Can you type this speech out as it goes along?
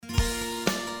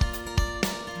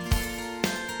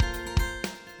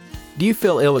Do you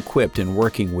feel ill-equipped in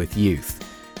working with youth?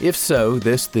 If so,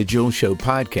 The Jules Show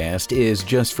podcast is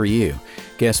just for you.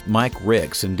 Guests Mike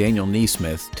Ricks and Daniel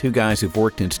Neesmith, two guys who've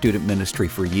worked in student ministry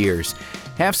for years,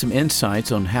 have some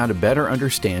insights on how to better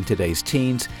understand today's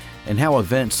teens and how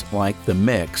events like The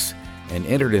Mix, an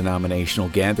interdenominational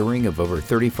gathering of over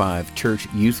 35 church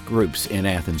youth groups in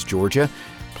Athens, Georgia,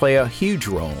 play a huge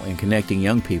role in connecting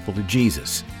young people to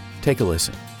Jesus. Take a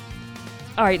listen.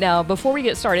 All right, now, before we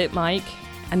get started, Mike,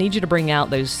 I need you to bring out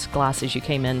those glasses you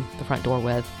came in the front door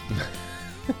with.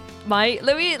 Mike,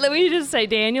 let me just say,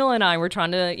 Daniel and I were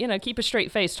trying to, keep a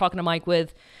straight face talking to Mike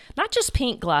with not just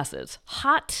pink glasses,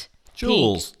 hot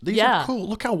Jules, pink. These are cool.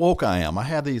 Look how woke I am. I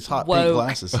have these hot pink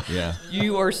glasses. Yeah.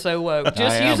 You are so woke.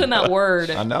 Just using that word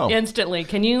I know. Instantly.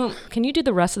 Can you do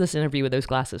the rest of this interview with those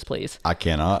glasses, please? I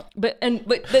cannot. But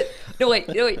no,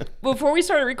 wait. Before we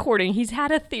started recording, he's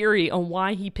had a theory on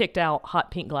why he picked out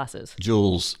hot pink glasses.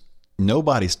 Jules,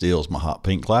 nobody steals my hot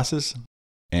pink glasses,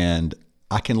 and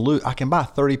I can buy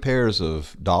 30 pairs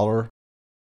of dollar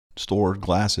store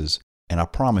glasses, and I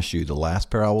promise you the last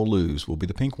pair I will lose will be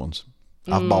the pink ones.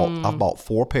 I've bought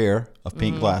 4 pair of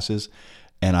pink glasses,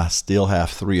 and I still have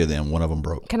 3 of them. One of them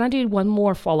broke. Can I do one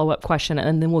more follow-up question,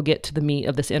 and then we'll get to the meat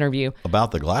of this interview?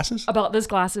 About the glasses? About those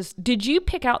glasses. Did you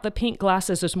pick out the pink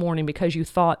glasses this morning because you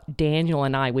thought Daniel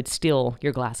and I would steal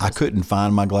your glasses? I couldn't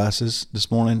find my glasses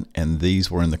this morning, and these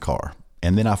were in the car.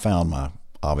 And then I found my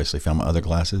other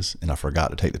glasses, and I forgot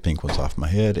to take the pink ones off my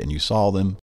head, and you saw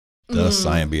them. Thus,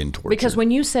 I am being tortured. Because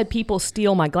when you said people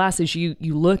steal my glasses, you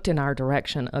looked in our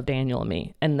direction of Daniel and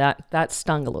me, and that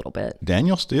stung a little bit.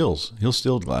 Daniel steals. He'll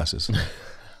steal glasses.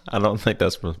 I don't think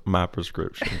that's my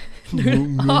prescription.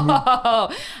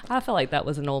 I feel like that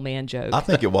was an old man joke. I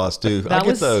think it was too. I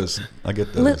get those.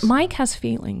 Mike has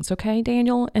feelings, okay,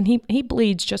 Daniel, and he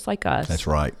bleeds just like us. That's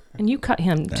right. And you cut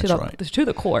him to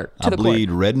the core. I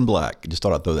bleed red and black. Just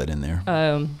thought I'd throw that in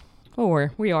there.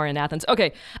 We are in Athens.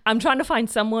 Okay, I'm trying to find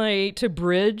some way to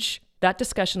bridge that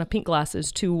discussion of pink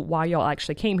glasses to why y'all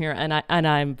actually came here, and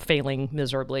I'm failing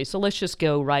miserably. So let's just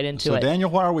go right into it. So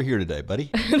Daniel, why are we here today, buddy?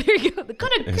 There you go.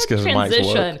 Good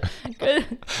transition.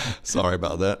 Good. Sorry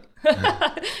about that.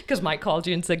 Because Mike called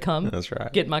you and said, "Come." That's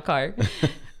right. Get in my car.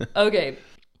 Okay,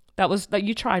 that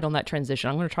you tried on that transition.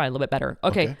 I'm going to try a little bit better.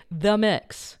 Okay, The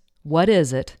Mix. What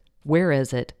is it? Where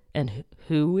is it? And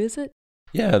who is it?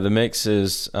 Yeah, The Mix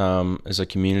is a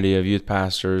community of youth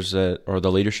pastors or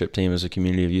the leadership team is a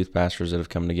community of youth pastors that have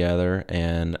come together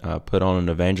and put on an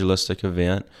evangelistic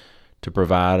event to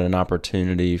provide an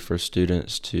opportunity for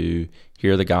students to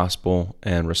hear the gospel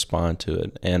and respond to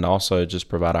it, and also just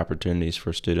provide opportunities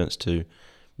for students to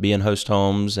be in host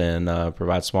homes and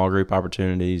provide small group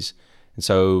opportunities. And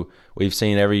so we've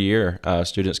seen every year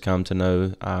students come to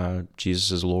know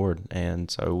Jesus as Lord, and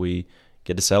so we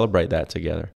get to celebrate that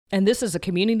together. And this is a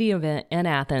community event in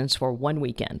Athens for one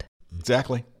weekend.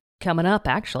 Exactly. Coming up,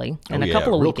 actually, in a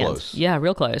couple of real weekends. Close. Yeah,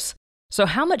 real close. So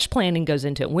how much planning goes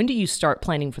into it? When do you start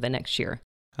planning for the next year?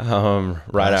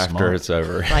 Right after it's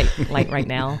over. Like right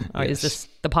now? Or Yes. is this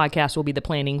the podcast will be the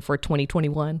planning for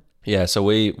 2021? Yeah, so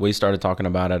we started talking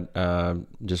about it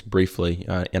just briefly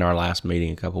in our last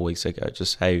meeting a couple of weeks ago.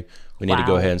 Just, hey, we need to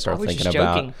go ahead and start thinking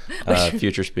about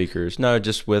future speakers. No,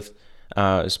 just with...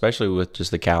 especially with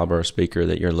just the caliber of speaker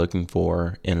that you're looking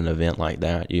for in an event like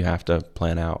that, you have to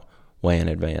plan out way in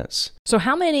advance. So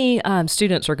how many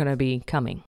students are going to be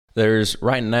coming?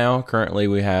 Currently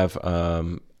we have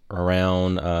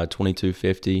around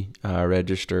 2250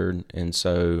 registered, and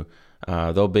so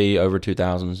there'll be over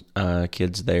 2,000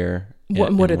 kids there.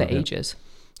 What are the ages?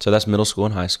 So that's middle school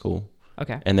and high school.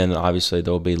 Okay. And then obviously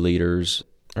there'll be leaders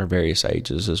of various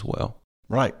ages as well.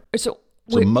 Right. So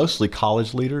mostly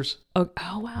college leaders. Oh,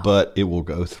 wow. But it will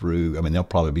go through, there'll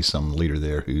probably be some leader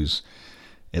there who's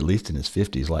at least in his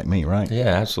 50s like me, right? Yeah,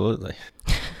 absolutely.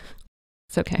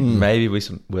 It's okay. Maybe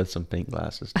with some pink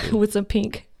glasses too. With some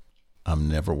pink. I'm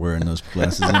never wearing those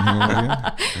glasses in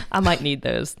here. I might need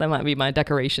those. That might be my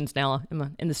decorations now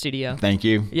in the studio. Thank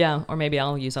you. Yeah, or maybe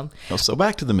I'll use them. So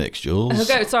back to The Mix, Jules.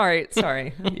 Okay, sorry.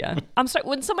 Yeah. I'm sorry.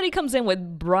 When somebody comes in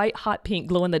with bright, hot pink,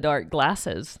 glow-in-the-dark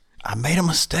glasses... I made a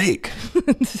mistake.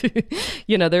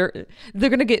 They're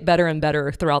going to get better and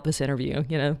better throughout this interview.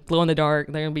 Glow in the dark.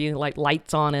 They're going to be like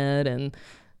lights on it and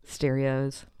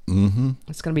stereos. Mm-hmm.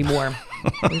 It's going to be more.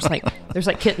 There's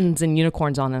like kittens and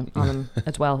unicorns on them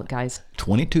as well, guys.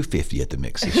 2250 at The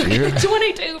Mix this year.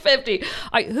 2250.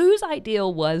 Whose idea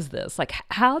was this? Like,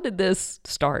 how did this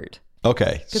start?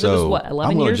 Okay, so it was what,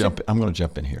 11 years ago? I'm going to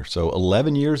jump in here. So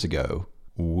 11 years ago,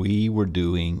 we were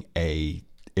doing a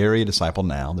area disciple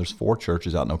now. There's 4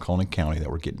 churches out in Oconee County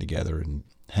that were getting together and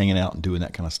hanging out and doing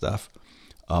that kind of stuff.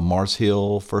 Mars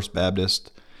Hill First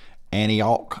Baptist,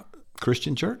 Antioch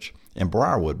Christian Church, and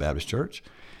Briarwood Baptist Church.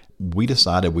 We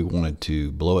decided we wanted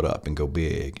to blow it up and go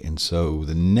big. And so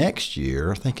the next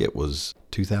year, I think it was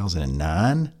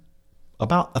 2009, I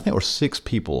think there were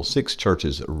 6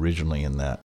 churches originally in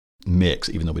that mix,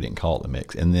 even though we didn't call it the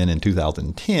mix. And then in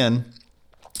 2010,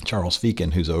 Charles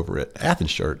Feakin, who's over at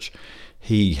Athens Church,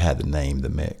 he had the name The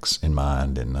Mix in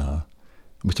mind, and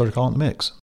we started calling it The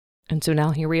Mix. And so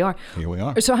now here we are. Here we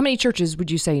are. So how many churches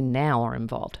would you say now are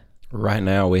involved? Right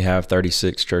now, we have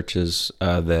 36 churches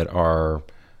that are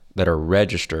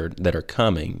registered, that are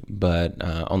coming. But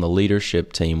on the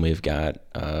leadership team, we've got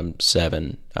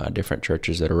 7 different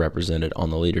churches that are represented on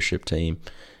the leadership team.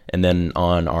 And then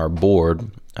on our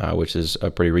board, which is a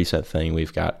pretty recent thing,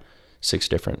 we've got 6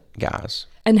 different guys.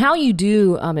 And how you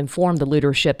do inform the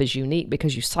leadership is unique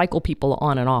because you cycle people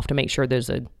on and off to make sure there's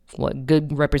a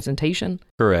good representation?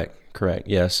 Correct,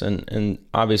 yes. And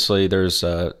obviously there's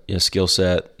a skill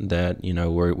set that,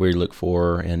 we look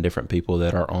for in different people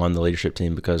that are on the leadership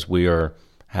team because we are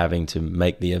having to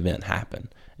make the event happen.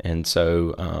 And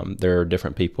so there are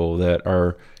different people that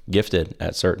are gifted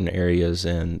at certain areas,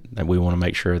 and we want to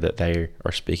make sure that they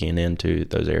are speaking into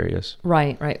those areas.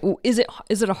 Right. Is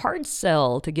it a hard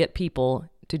sell to get people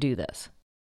to do this?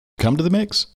 Come to the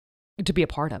mix? To be a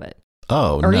part of it?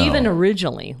 Oh, or no. even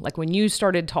originally, like when you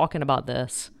started talking about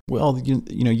this? Well,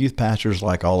 youth pastors,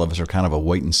 like all of us, are kind of a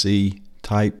wait and see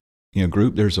type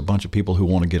group. There's a bunch of people who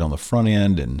want to get on the front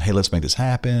end and, hey, let's make this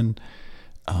happen.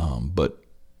 But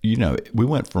we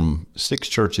went from 6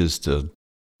 churches to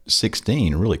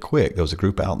 16 really quick. There was a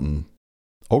group out in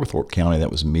Oglethorpe County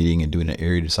that was meeting and doing an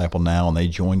area disciple now, and they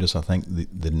joined us, I think,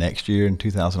 the next year in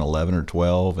 2011 or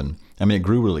 12. And it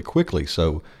grew really quickly.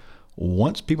 So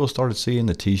once people started seeing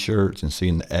the T-shirts and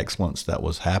seeing the excellence that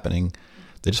was happening,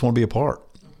 they just want to be a part.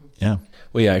 Yeah.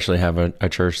 We actually have a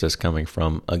church that's coming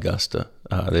from Augusta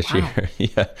this year.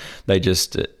 Yeah, they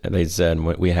said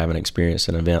we haven't experienced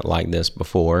an event like this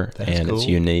before, and cool. It's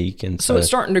unique, and so it's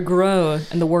starting to grow,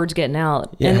 and the word's getting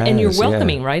out, and you're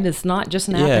welcoming, right? It's not just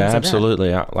an Athens event.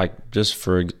 Absolutely. Just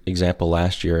for example,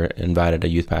 last year invited a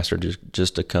youth pastor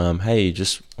just to come. Hey,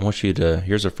 just want you to.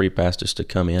 Here's a free pass just to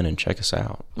come in and check us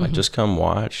out. Just come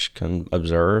watch, come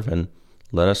observe, and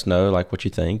let us know what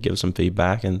you think. Give some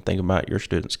feedback, and think about your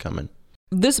students coming.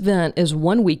 This event is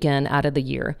one weekend out of the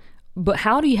year, but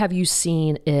how have you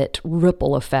seen it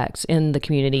ripple effects in the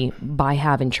community by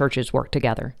having churches work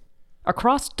together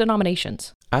across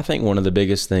denominations? I think one of the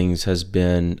biggest things has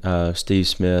been Steve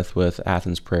Smith with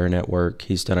Athens Prayer Network.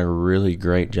 He's done a really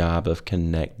great job of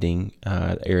connecting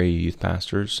area youth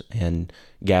pastors and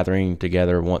gathering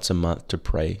together once a month to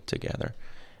pray together.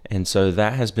 And so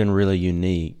that has been really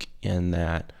unique in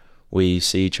that we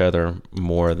see each other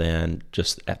more than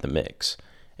just at the mix.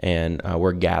 And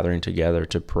we're gathering together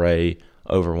to pray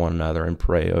over one another and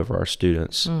pray over our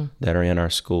students that are in our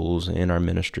schools and in our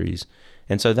ministries.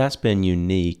 And so that's been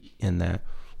unique in that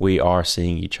we are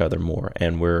seeing each other more,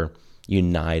 and we're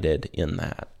united in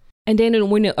that. And Daniel,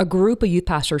 when a group of youth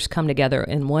pastors come together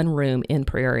in one room in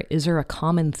prayer, is there a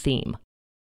common theme?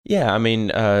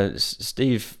 Yeah,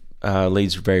 Steve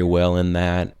leads very well in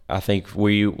that. I think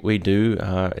we do.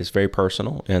 It's very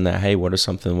personal in that, hey, what is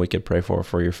something we could pray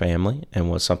for your family, and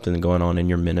what's something going on in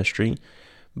your ministry?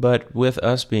 But with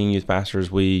us being youth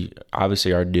pastors, we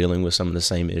obviously are dealing with some of the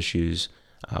same issues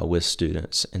with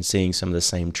students and seeing some of the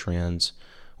same trends,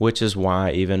 which is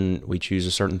why even we choose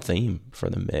a certain theme for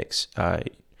the mix.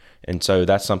 And so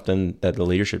that's something that the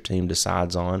leadership team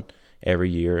decides on every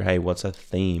year. Hey, what's a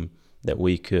theme that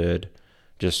we could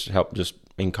just help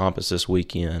encompass this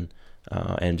weekend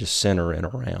and just center it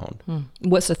around.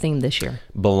 What's the theme this year?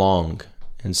 Belong.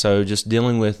 And so just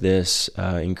dealing with this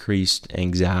increased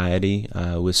anxiety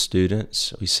with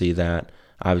students, we see that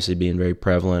obviously being very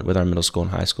prevalent with our middle school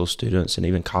and high school students and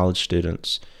even college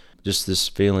students. Just this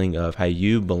feeling of, hey,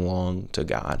 you belong to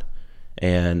God,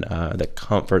 and the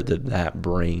comfort that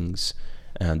brings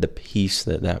and the peace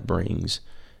that brings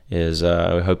is,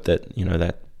 I hope that,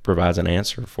 that provides an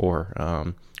answer for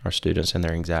our students and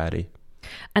their anxiety.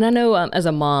 And I know as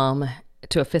a mom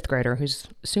to a 5th grader who's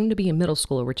soon to be a middle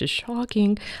schooler, which is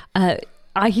shocking,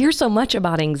 I hear so much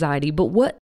about anxiety, but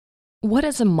what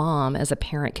as a mom, as a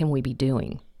parent, can we be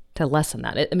doing to lessen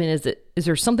that? Is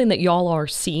there something that y'all are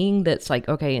seeing that's like,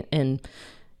 okay, in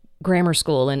grammar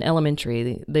school and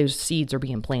elementary, those seeds are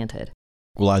being planted?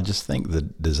 Well, I just think the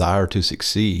desire to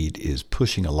succeed is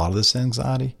pushing a lot of this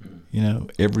anxiety.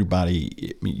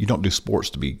 Everybody, you don't do sports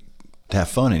to have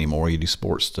fun anymore. You do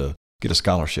sports to get a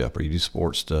scholarship, or you do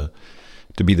sports to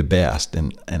be the best.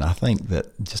 And I think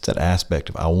that just that aspect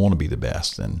of I want to be the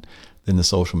best, and then the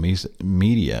social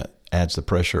media adds the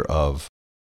pressure of,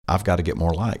 I've got to get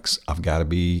more likes. I've got to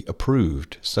be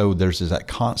approved. So there's that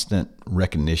constant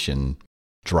recognition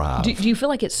drive. Do you feel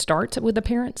like it starts with the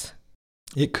parents?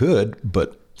 It could,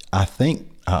 but I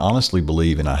honestly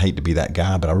believe, and I hate to be that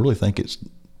guy, but I really think it's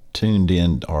tuned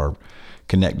in or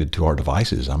connected to our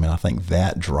devices. I mean, I think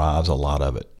that drives a lot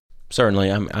of it.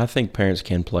 Certainly. I think parents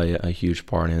can play a huge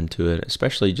part into it,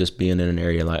 especially just being in an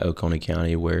area like Oconee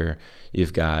County where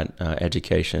you've got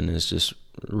education is just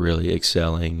really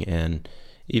excelling, and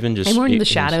even just... And we're in the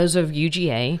shadows of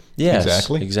UGA. Yes,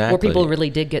 exactly. Where people really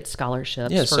did get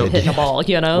scholarships for so hitting a ball,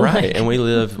 you know? Right, and we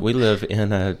live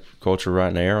in a culture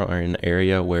right now, or in an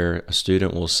area where a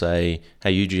student will say,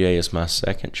 hey, UGA is my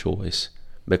second choice,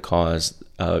 because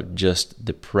of just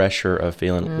the pressure of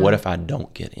feeling, what if I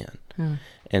don't get in?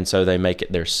 And so they make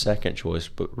it their second choice,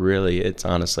 but really it's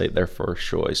honestly their first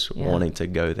choice, wanting to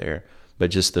go there. But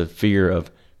just the fear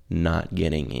of not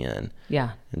getting in.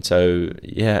 Yeah. And so,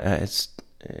 it's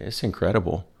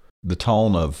incredible. The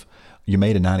tone of, you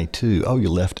made a 92. Oh, you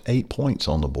left 8 points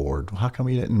on the board. How come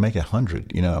you didn't make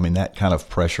 100? You know, I mean, that kind of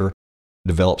pressure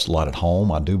develops a lot at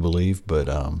home, I do believe, but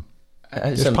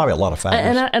there's probably a lot of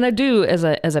factors. And I do, as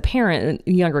a parent,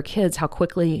 younger kids, how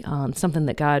quickly something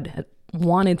that God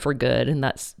wanted for good, and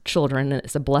that's children, and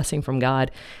it's a blessing from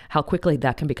God, how quickly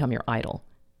that can become your idol.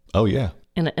 Oh, yeah.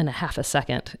 In a half a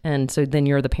second. And so then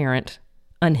you're the parent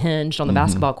unhinged on the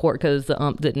basketball court because the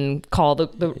ump didn't call the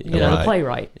play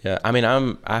right. Yeah, I mean,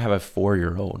 I have a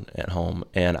 4-year-old at home,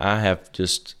 and I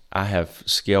have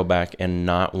scaled back and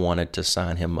not wanted to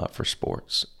sign him up for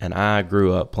sports. And I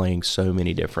grew up playing so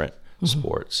many different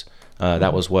sports.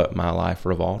 That was what my life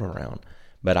revolved around.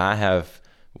 But I have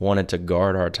wanted to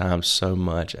guard our time so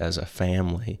much as a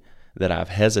family that I've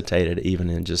hesitated even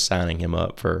in just signing him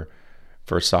up for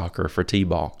soccer, for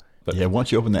t-ball. But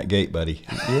once you open that gate, buddy.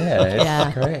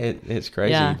 It's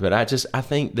crazy. Yeah. But I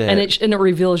think that... And it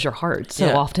reveals your heart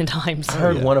so oftentimes. I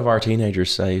heard one of our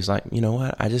teenagers say, he's like, you know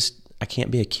what, I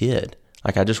can't be a kid.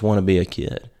 Like, I just want to be a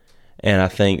kid. And I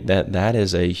think that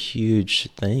is a huge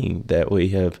thing that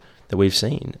we've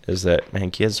seen, is that,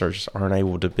 man, kids just aren't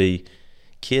able to be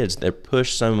kids. They're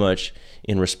pushed so much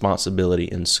in responsibility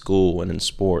in school and in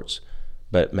sports,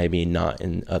 but maybe not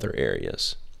in other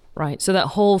areas. Right. So that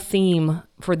whole theme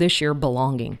for this year,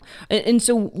 belonging. And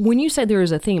so when you say there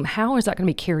is a theme, how is that going to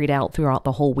be carried out throughout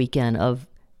the whole weekend of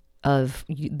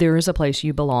there is a place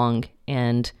you belong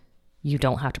and you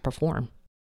don't have to perform?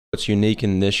 What's unique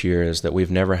in this year is that we've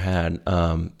never had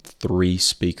 3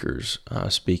 speakers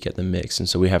speak at the Mix. And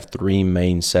so we have 3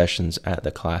 main sessions at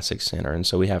the Classic Center. And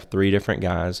so we have 3 different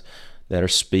guys that are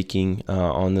speaking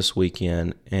on this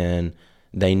weekend, and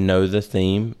they know the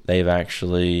theme. They've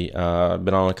actually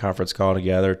been on a conference call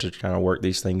together to kind of work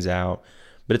these things out.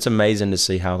 But it's amazing to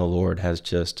see how the Lord has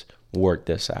just worked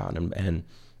this out and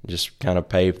just kind of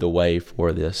paved the way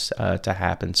for this to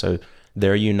happen. So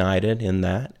they're united in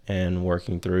that and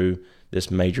working through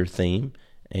this major theme.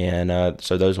 And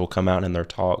so those will come out in their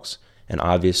talks, and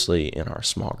obviously in our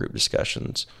small group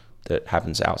discussions that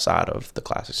happens outside of the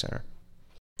Classic Center.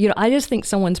 You know, I just think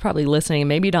someone's probably listening,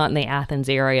 maybe not in the Athens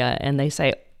area, and they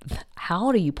say,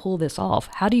 how do you pull this off?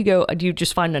 How do you go? Do you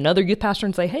just find another youth pastor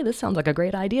and say, hey, this sounds like a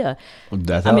great idea?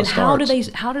 That's how it starts.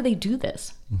 How do they do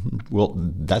this? Mm-hmm. Well,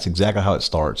 that's exactly how it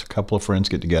starts. A couple of friends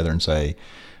get together and say,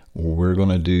 we're going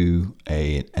to do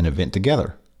an event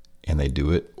together. And they do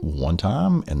it one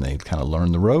time, and they kind of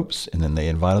learn the ropes, and then they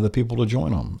invite other people to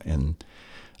join them. And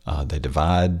they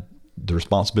divide the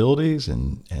responsibilities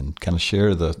and kind of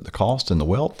share the cost and the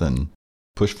wealth and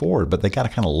push forward. But they got to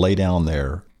kind of lay down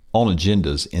their own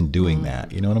agendas in doing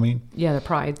that. You know what I mean? Yeah, the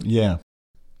pride. Yeah.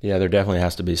 Yeah, there definitely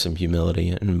has to be some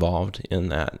humility involved in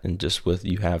that. And just with,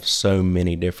 you have so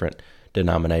many different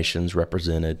denominations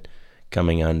represented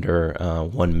coming under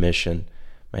one mission.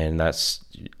 Man, that's,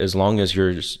 as long as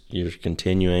you're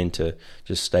continuing to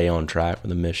just stay on track with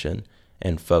the mission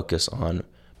and focus on,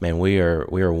 man, we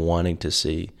are wanting to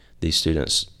see these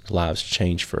students' lives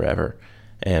change forever,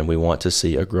 and we want to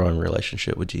see a growing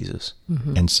relationship with Jesus.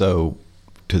 Mm-hmm. And so,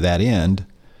 to that end,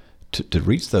 to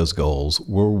reach those goals,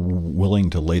 we're willing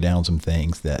to lay down some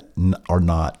things that are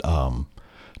not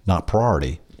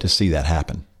priority to see that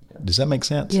happen. Does that make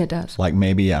sense? Yeah, it does. Like,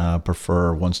 maybe I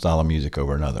prefer one style of music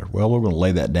over another. Well, we're going to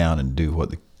lay that down and do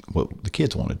what the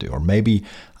kids want to do. Or maybe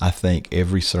I think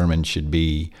every sermon should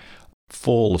be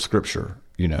full of scripture,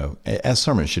 as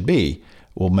sermons should be.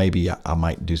 Well, maybe I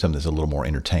might do something that's a little more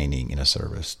entertaining in a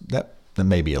service. That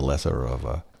may be a lesser of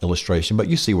a illustration. But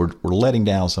you see, we're letting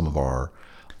down some of our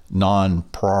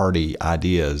non-priority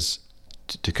ideas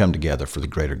to come together for the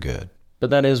greater good. But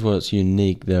that is what's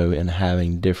unique, though, in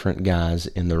having different guys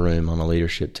in the room on a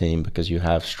leadership team, because you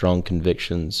have strong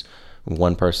convictions,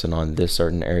 one person on this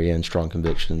certain area and strong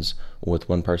convictions with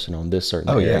one person on this certain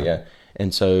area. Yeah.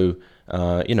 And so,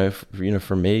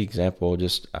 for me, example,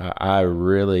 just I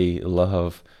really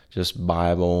love just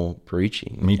Bible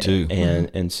preaching. Me too.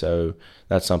 And so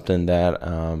that's something that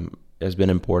has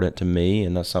been important to me,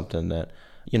 and that's something that,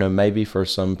 maybe for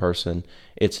some person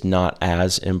it's not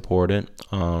as important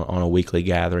on a weekly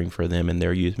gathering for them in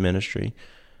their youth ministry.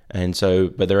 And so,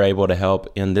 but they're able to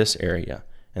help in this area.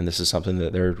 And this is something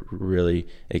that they're really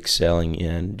excelling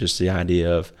in, just the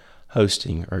idea of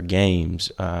hosting or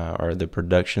games or the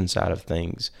production side of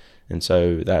things. And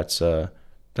so that's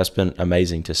been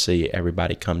amazing to see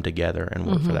everybody come together and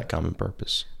work for that common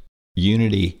purpose.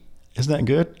 Unity. Isn't that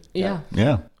good? Yeah.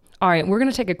 Yeah. All right, we're going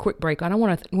to take a quick break. I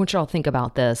want y'all to think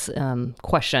about this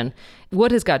question.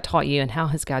 What has God taught you, and how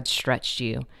has God stretched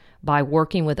you by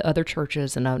working with other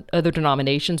churches and other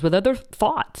denominations with other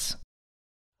thoughts?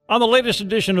 On the latest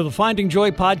edition of the Finding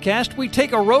Joy podcast, we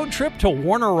take a road trip to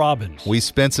Warner Robins. We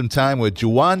spent some time with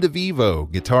Juan DeVivo,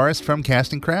 guitarist from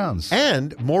Casting Crowns.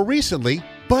 And more recently,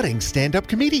 budding stand-up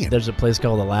comedian. There's a place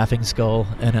called the Laughing Skull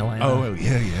in Atlanta. Oh,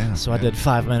 yeah. So I did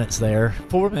 5 minutes there.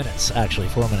 4 minutes, actually,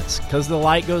 4 minutes. Because the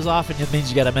light goes off and it means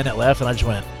you got a minute left, and I just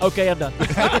went, okay, I'm done.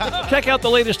 Check out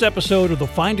the latest episode of the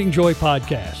Finding Joy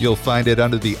podcast. You'll find it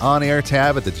under the on-air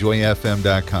tab at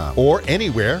thejoyfm.com. Or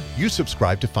anywhere you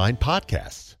subscribe to find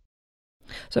podcasts.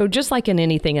 So just like in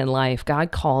anything in life,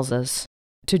 God calls us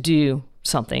to do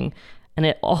something, and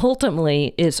it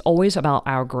ultimately is always about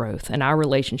our growth and our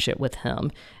relationship with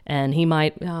Him. And He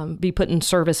might be putting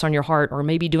service on your heart, or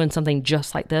maybe doing something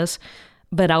just like this.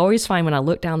 But I always find when I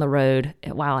look down the road,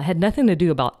 wow, it had nothing to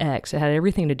do about X. It had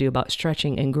everything to do about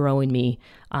stretching and growing me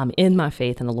in my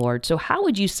faith in the Lord. So how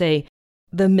would you say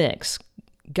the mix,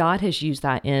 God has used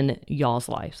that in y'all's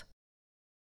lives?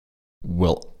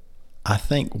 Well, I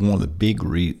think one of the big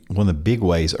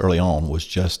ways early on was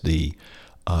just the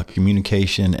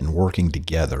communication and working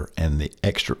together, and the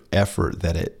extra effort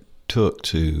that it took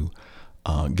to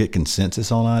get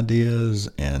consensus on ideas,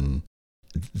 and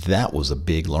that was a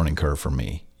big learning curve for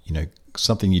me.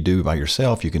 Something you do by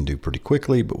yourself you can do pretty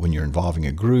quickly, but when you're involving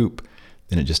a group,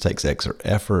 then it just takes extra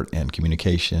effort and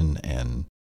communication and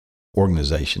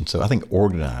organization. So I think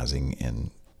organizing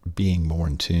and being more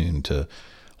in tune to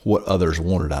what others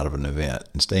wanted out of an event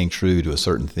and staying true to a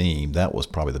certain theme, that was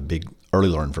probably the big early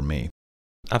learn for me.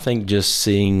 I think just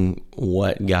seeing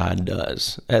what God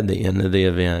does at the end of the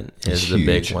event is the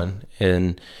big one.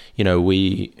 And,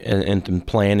 and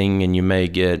planning, and you may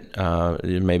get,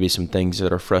 there may be some things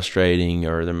that are frustrating,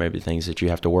 or there may be things that you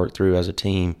have to work through as a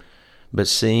team, but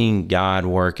seeing God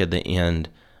work at the end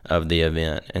of the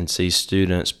event and see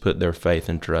students put their faith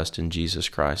and trust in Jesus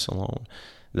Christ alone,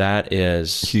 that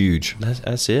is huge.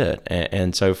 That's it.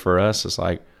 And so for us, it's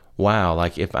like, wow,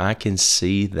 like if I can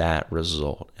see that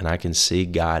result and I can see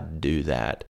God do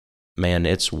that, man,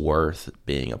 it's worth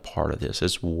being a part of this.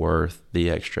 It's worth the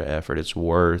extra effort. It's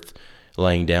worth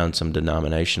laying down some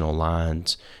denominational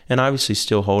lines, and obviously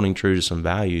still holding true to some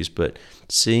values, but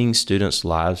seeing students'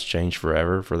 lives change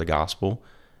forever for the gospel,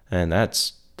 and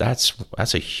that's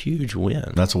a huge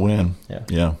win. That's a win.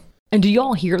 Yeah. And do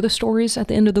y'all hear the stories at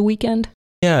the end of the weekend?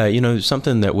 Yeah,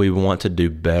 something that we want to do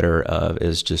better of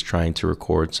is just trying to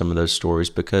record some of those stories,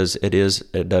 because it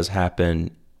does happen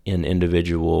in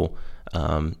individual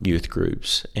youth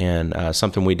groups. And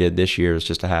something we did this year is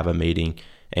just to have a meeting,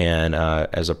 and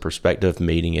as a perspective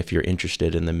meeting, if you're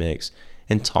interested in the mix,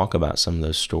 and talk about some of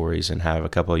those stories and have a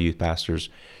couple of youth pastors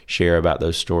share about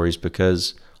those stories,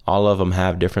 because all of them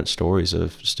have different stories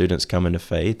of students coming to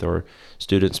faith or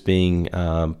students being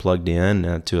plugged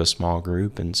in to a small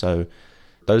group. And so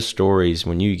those stories,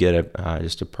 when you get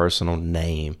just a personal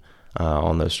name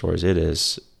on those stories, it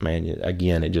is, man,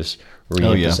 again, it just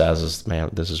reemphasizes, man,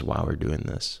 this is why we're doing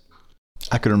this.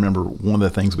 I can remember one of the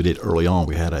things we did early on.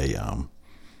 We had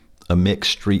a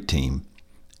mixed street team,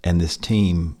 and this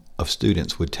team of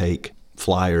students would take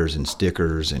flyers and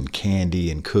stickers and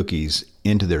candy and cookies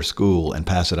into their school and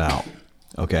pass it out,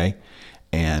 okay?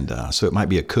 And so it might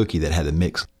be a cookie that had a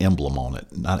mixed emblem on it.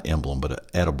 Not emblem, but an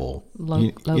edible.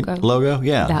 Logo? Logo,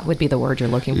 yeah. That would be the word you're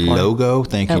looking for. Logo,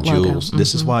 thank you, Jules. Logo.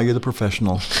 This is why you're the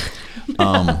professional.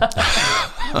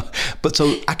 But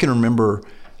so I can remember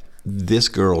this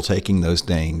girl taking those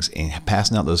things and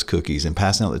passing out those cookies and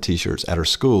passing out the T-shirts at her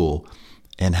school,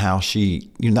 and how she,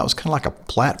 that was kind of like a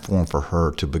platform for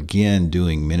her to begin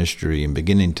doing ministry and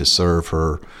beginning to serve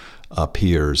her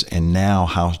peers, and now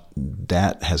how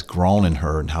that has grown in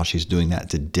her and how she's doing that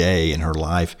today in her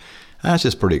life. That's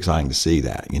just pretty exciting to see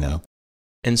that,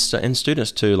 And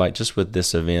students too, like just with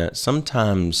this event,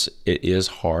 sometimes it is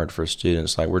hard for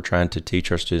students. Like we're trying to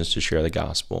teach our students to share the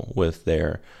gospel with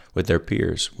their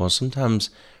peers. Well,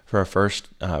 sometimes for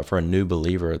a new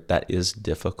believer, that is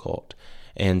difficult.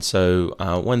 And so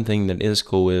one thing that is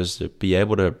cool is to be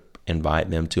able to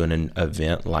invite them to an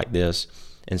event like this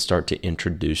and start to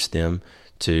introduce them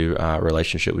to a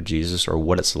relationship with Jesus, or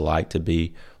what it's like to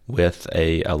be with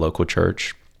a local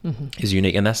church. Is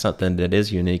unique. And that's something that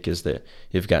is unique, is that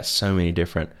you've got so many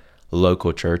different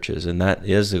local churches, and that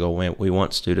is the goal. We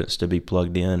want students to be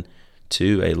plugged in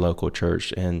to a local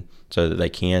church, and so that they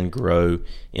can grow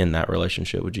in that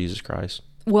relationship with Jesus Christ.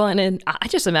 Well, and I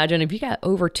just imagine if you got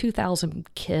over 2,000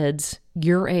 kids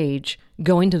your age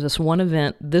going to this one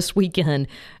event this weekend,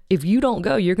 if you don't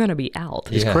go, you're going to be out.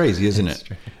 It's crazy, isn't it?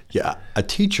 Yeah, a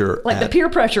teacher, like the peer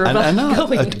pressure of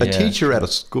going. A teacher at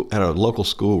a local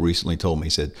school recently told me, he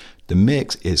said, the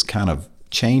mix is kind of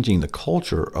changing the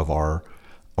culture of our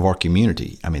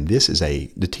community. I mean,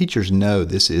 the teachers know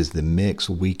this is the mix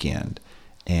weekend,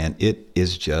 and it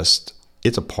is just,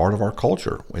 it's a part of our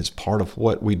culture. It's part of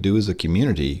what we do as a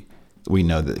community. We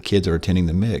know that the kids are attending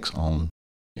the mix on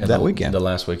that weekend, the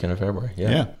last weekend of February.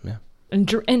 Yeah.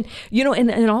 And you know,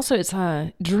 and also it's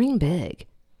dream big.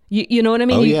 You know what I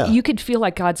mean? You could feel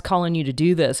like God's calling you to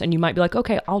do this, and you might be like,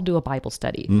 okay, I'll do a Bible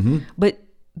study. But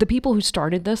the people who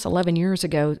started this 11 years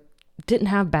ago didn't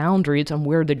have boundaries on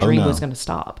where the dream was going to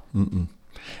stop.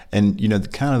 And, you know,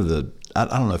 I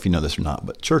don't know if you know this or not,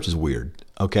 but church is weird,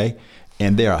 okay?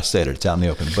 And there I said it, it's out in the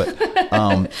open. But,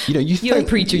 you know, you're a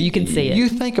preacher, you can say it. You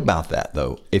think about that,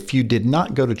 though. If you did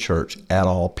not go to church at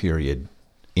all, period,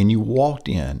 and you walked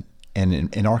in, and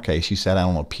in our case, you sat down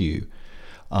on a pew,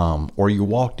 or you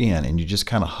walked in and you're just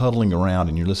kind of huddling around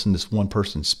and you're listening to this one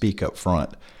person speak up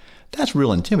front, that's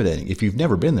real intimidating if you've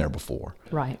never been there before.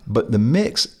 Right. But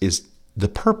the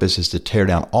purpose is to tear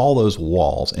down all those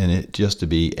walls, and it just to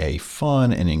be a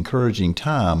fun and encouraging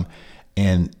time.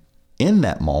 And in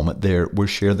that moment we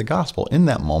share the gospel. In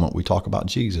that moment, we talk about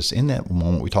Jesus. In that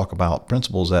moment, we talk about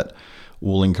principles that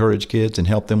will encourage kids and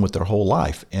help them with their whole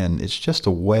life. And it's just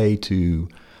a way to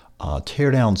tear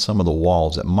down some of the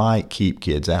walls that might keep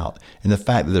kids out. And the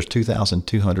fact that there's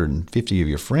 2,250 of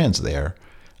your friends there,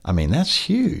 I mean, that's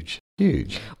huge.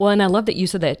 Well, and I love that you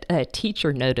said that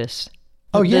teacher noticed.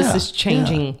 This is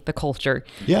changing the culture.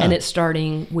 Yeah. And it's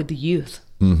starting with the youth.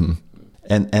 Mm-hmm.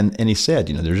 And he said,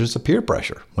 you know, there's just a peer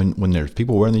pressure. When there's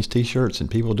people wearing these T-shirts and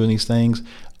people doing these things,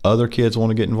 other kids want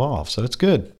to get involved. So it's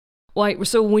good. Well,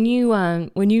 so when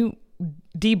you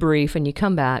debrief and you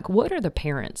come back, what are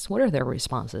their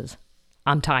responses?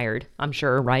 I'm tired, I'm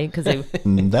sure, right? Because they've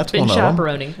That's been one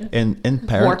chaperoning. And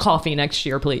parents, more coffee next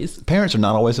year, please. Parents are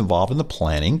not always involved in the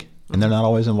planning, and they're not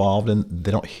always involved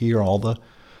they don't hear all the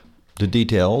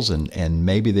details, and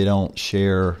maybe they don't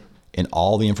share in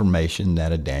all the information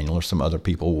that a Daniel or some other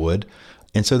people would.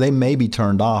 And so they may be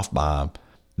turned off by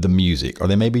the music, or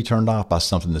they may be turned off by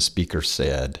something the speaker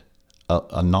said,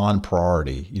 a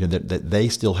non-priority, you know, that they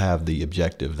still have the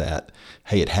objective that,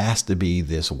 hey, it has to be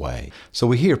this way. So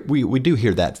we do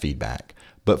hear that feedback,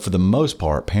 but for the most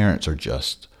part, parents are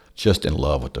just in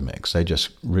love with the mix. They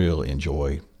just really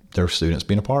enjoy their students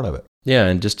being a part of it. Yeah,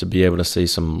 and just to be able to see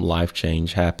some life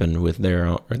change happen with their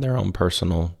own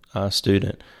personal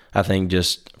student. I think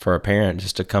just for a parent,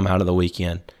 just to come out of the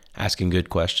weekend asking good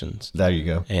questions. There you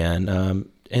go.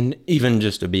 And even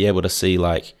just to be able to see,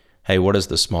 like, hey, what is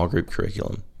the small group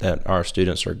curriculum that our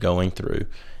students are going through?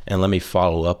 And let me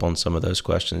follow up on some of those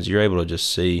questions. You're able to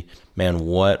just see, man,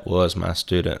 what was my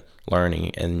student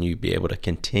learning? And you be able to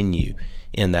continue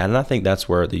in that. And I think that's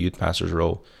where the youth pastor's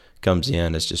role comes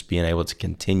in, is just being able to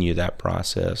continue that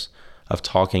process of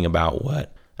talking about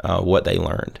what they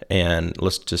learned. And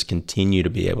let's just continue to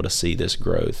be able to see this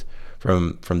growth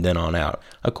from then on out.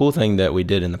 A cool thing that we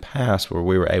did in the past, where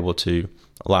we were able to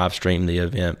live stream the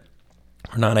event,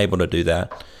 we're not able to do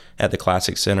that at the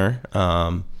Classic Center,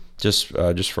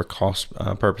 just for cost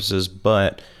purposes,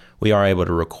 but we are able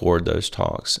to record those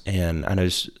talks. And I know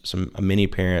many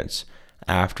parents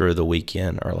after the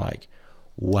weekend are like,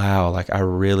 wow, like I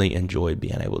really enjoyed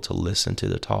being able to listen to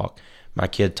the talk. My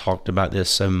kid talked about this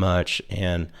so much,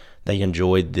 and they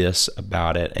enjoyed this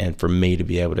about it. And for me to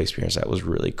be able to experience that was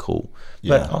really cool.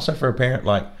 Yeah. But also for a parent,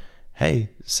 like, hey,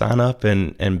 sign up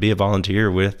and be a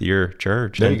volunteer with your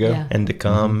church. There you go. Yeah. And to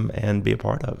come and be a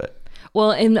part of it.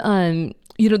 Well, and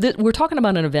we're talking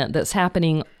about an event that's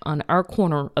happening on our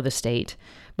corner of the state,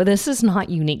 but this is not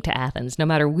unique to Athens. No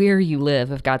matter where you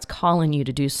live, if God's calling you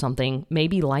to do something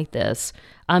maybe like this,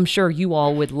 I'm sure you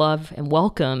all would love and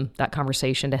welcome that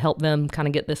conversation to help them kind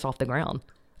of get this off the ground.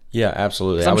 Yeah,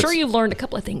 absolutely. So I'm sure you've learned a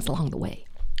couple of things along the way.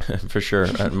 For sure.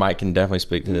 Mike can definitely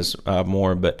speak to this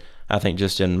more, but I think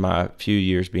just in my few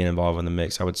years being involved in the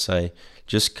mix, I would say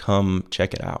just come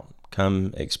check it out.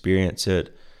 Come experience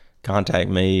it. Contact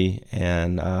me,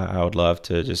 and I would love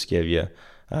to just give you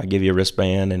a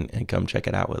wristband and come check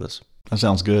it out with us. That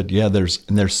sounds good. Yeah, there's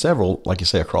several, like you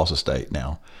say, across the state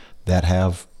now that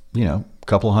have, a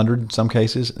couple of hundred in some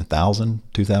cases, 1,000,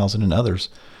 2,000 in others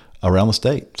around the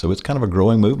state. So it's kind of a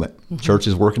growing movement. Mm-hmm.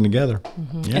 Churches working together.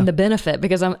 Mm-hmm. Yeah. And the benefit,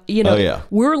 because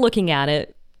we're looking at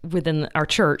it within our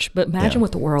church, but imagine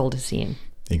what the world is seeing.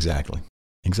 Exactly.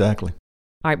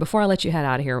 All right, before I let you head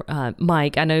out of here,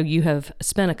 Mike, I know you have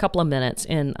spent a couple of minutes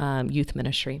in youth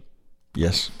ministry.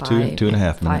 Yes,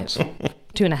 2.5 minutes.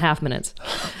 2.5 minutes.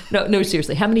 No,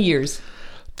 seriously. How many years?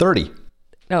 30.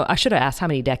 No, I should have asked how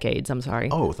many decades. I'm sorry.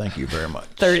 Oh, thank you very much.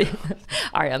 30.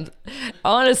 All right.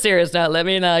 On a serious note, let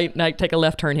me not take a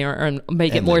left turn here and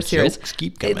make it more serious.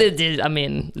 Keep coming. I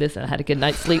mean, listen, I had a good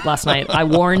night's sleep last night. I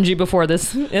warned you before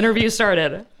this interview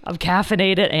started. I'm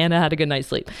caffeinated and I had a good night's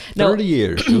sleep. 30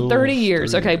 years. 30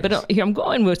 years. Okay, but I'm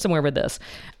going somewhere with this.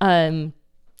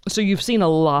 So you've seen a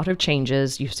lot of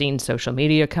changes. You've seen social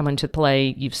media come into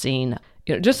play. You've seen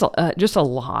just a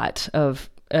lot of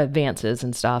advances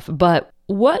and stuff. But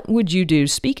what would you do,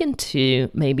 speaking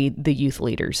to maybe the youth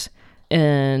leaders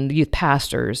and youth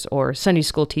pastors or Sunday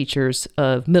school teachers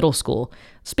of middle school,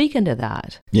 speaking to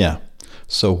that? Yeah.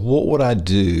 So what would I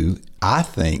do? I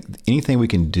think anything we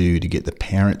can do to get the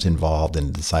parents involved in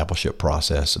the discipleship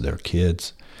process of their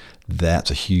kids,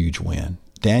 that's a huge win.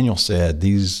 Daniel said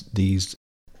these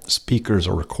speakers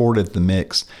are recorded at the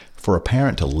mix. For a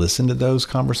parent to listen to those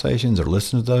conversations or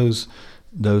listen to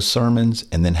those sermons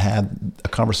and then have a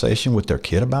conversation with their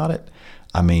kid about it,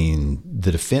 I mean,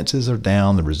 the defenses are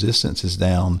down, the resistance is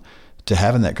down to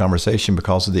having that conversation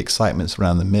because of the excitement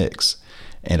around the mix.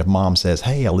 And if mom says,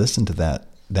 hey, I listened to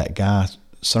that guy's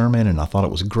sermon and I thought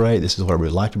it was great, this is what I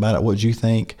really liked about it, what did you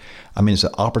think? I mean, it's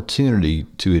an opportunity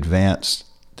to advance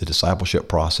the discipleship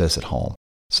process at home.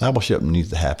 Discipleship needs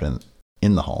to happen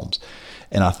in the homes.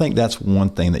 And I think that's one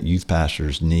thing that youth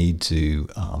pastors need to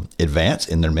advance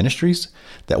in their ministries,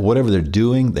 that whatever they're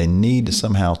doing, they need to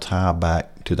somehow tie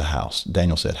back to the house.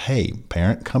 Daniel said, hey,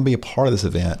 parent, come be a part of this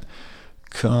event.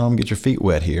 Come get your feet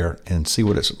wet here and see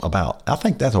what it's about. I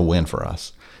think that's a win for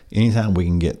us. Anytime we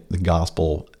can get the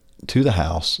gospel to the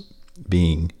house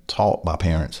being taught by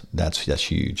parents, that's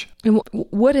huge. And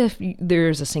what if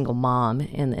there's a single mom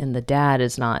and the dad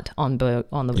is not on the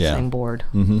same board?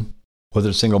 Mm-hmm. Whether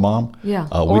it's a single mom? Yeah.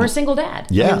 Or a single dad.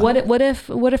 Yeah. I mean, what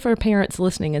if our parents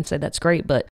listening and say, that's great,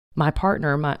 but my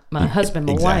partner, my husband,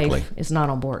 my wife is not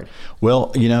on board?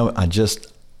 Well,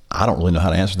 I don't really know how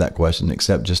to answer that question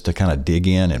except just to kind of dig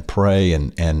in and pray.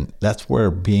 And that's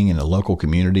where being in a local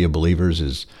community of believers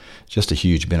is just a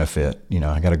huge benefit.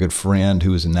 I got a good friend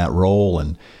who was in that role,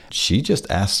 and she just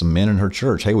asked some men in her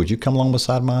church, hey, would you come along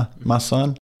beside my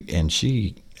son? And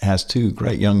she has 2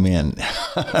 great young men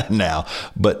now.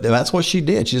 But that's what she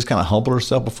did. She just kind of humbled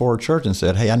herself before her church and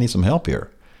said, hey, I need some help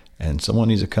here. And someone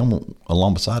needs to come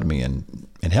along beside me and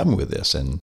help me with this.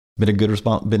 And been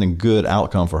a good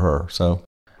outcome for her. So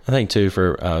I think too,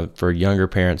 for younger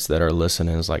parents that are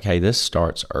listening, is like, hey, this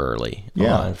starts early.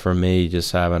 Yeah. For me,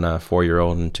 just having a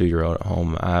 4-year-old and 2-year-old at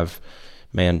home,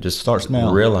 just starts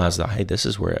now. Realize that, hey, this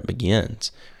is where it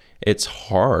begins. It's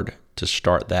hard to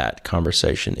start that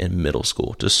conversation in middle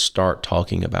school, to start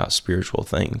talking about spiritual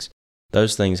things.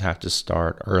 Those things have to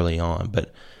start early on.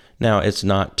 But now it's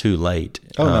not too late,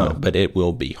 but it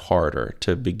will be harder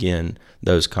to begin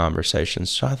those conversations.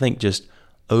 So I think just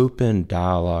open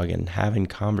dialogue and having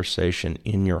conversation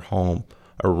in your home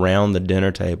around the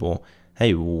dinner table.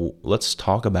 Hey, let's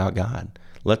talk about God.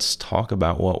 Let's talk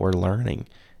about what we're learning.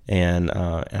 And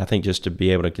I think just to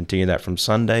be able to continue that from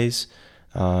Sundays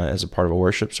as a part of a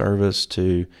worship service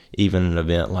to even an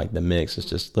event like the Mix, it's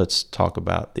just, let's talk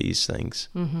about these things.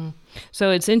 Mm-hmm.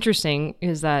 So it's interesting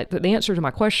is that the answer to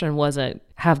my question wasn't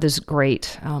have this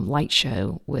great light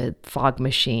show with fog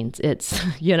machines. It's,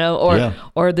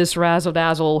 or this razzle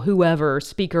dazzle, whoever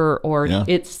speaker, or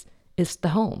it's the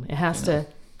home. It has to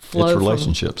flow it's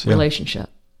relationships. From relationship.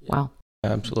 Wow.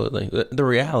 Absolutely. The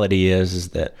reality is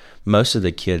that most of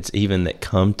the kids, even that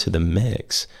come to the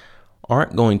Mix,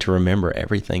 aren't going to remember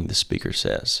everything the speaker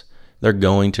says. They're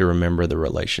going to remember the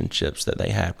relationships that they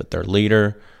have with their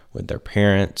leader, with their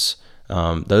parents.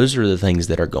 Those are the things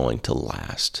that are going to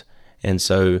last. And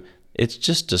so it's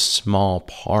just a small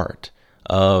part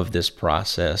of this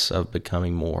process of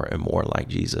becoming more and more like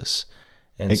Jesus.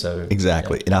 And so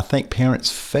exactly. Yeah. And I think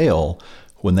parents fail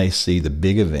when they see the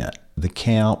big event, the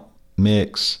camp,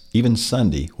 Mix, even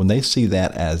Sunday, when they see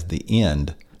that as the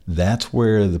end, that's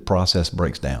where the process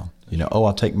breaks down.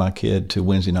 I'll take my kid to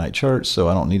Wednesday night church, so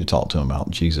I don't need to talk to him about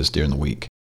Jesus during the week.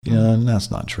 And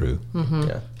that's not true. Mm-hmm.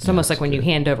 Yeah. It's almost like when you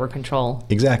hand over control.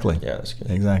 Exactly. Yeah, that's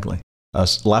good. Exactly.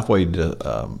 Lifeway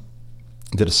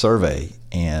did a survey,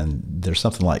 and there's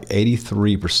something like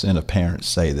 83% of parents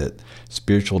say that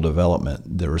spiritual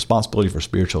development, the responsibility for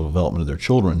spiritual development of their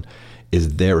children,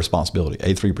 is their responsibility.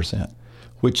 83%,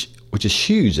 which is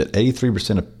huge. That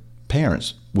 83% of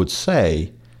parents would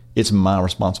say it's my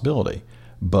responsibility.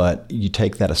 But you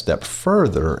take that a step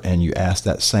further and you ask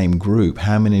that same group,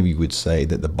 how many of you would say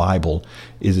that the Bible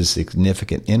is a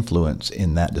significant influence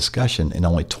in that discussion? And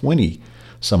only 20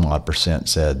 some odd percent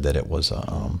said that it was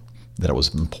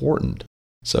important.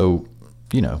 So,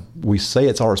 we say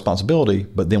it's our responsibility,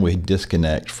 but then we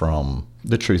disconnect from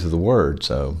the truth of the word.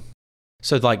 So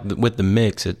like with the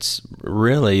mix, it's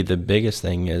really the biggest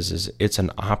thing is it's an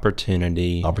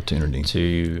opportunity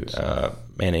to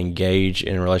and engage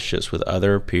in relationships with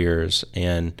other peers,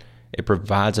 and it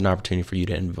provides an opportunity for you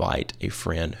to invite a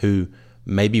friend who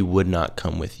maybe would not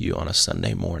come with you on a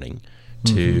Sunday morning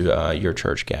to your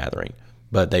church gathering,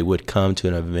 but they would come to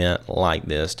an event like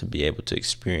this to be able to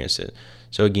experience it.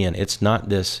 So again, it's not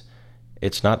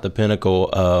the pinnacle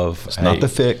of... It's not the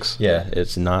fix. Yeah,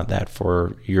 it's not that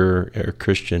for your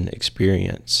Christian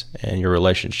experience and your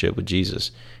relationship with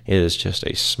Jesus. It is just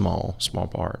a small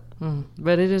part.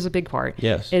 But it is a big part.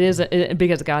 Yes. It is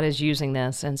because God is using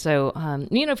this. And so,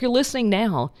 if you're listening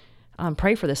now,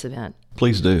 pray for this event.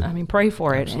 Please do. Pray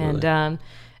for it. Absolutely.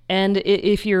 And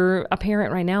if you're a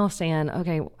parent right now saying,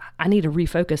 okay, I need to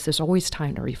refocus, there's always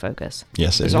time to refocus.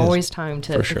 Yes, there's always time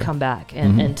to come back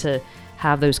and to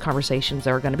have those conversations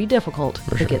that are going to be difficult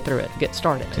to get through it, get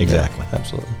started. Exactly.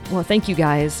 Absolutely. Well, thank you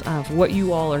guys for what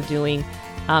you all are doing.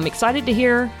 I'm excited to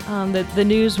hear the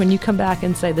news when you come back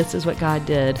and say this is what God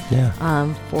did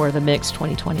for the Mix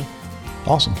 2020.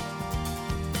 Awesome.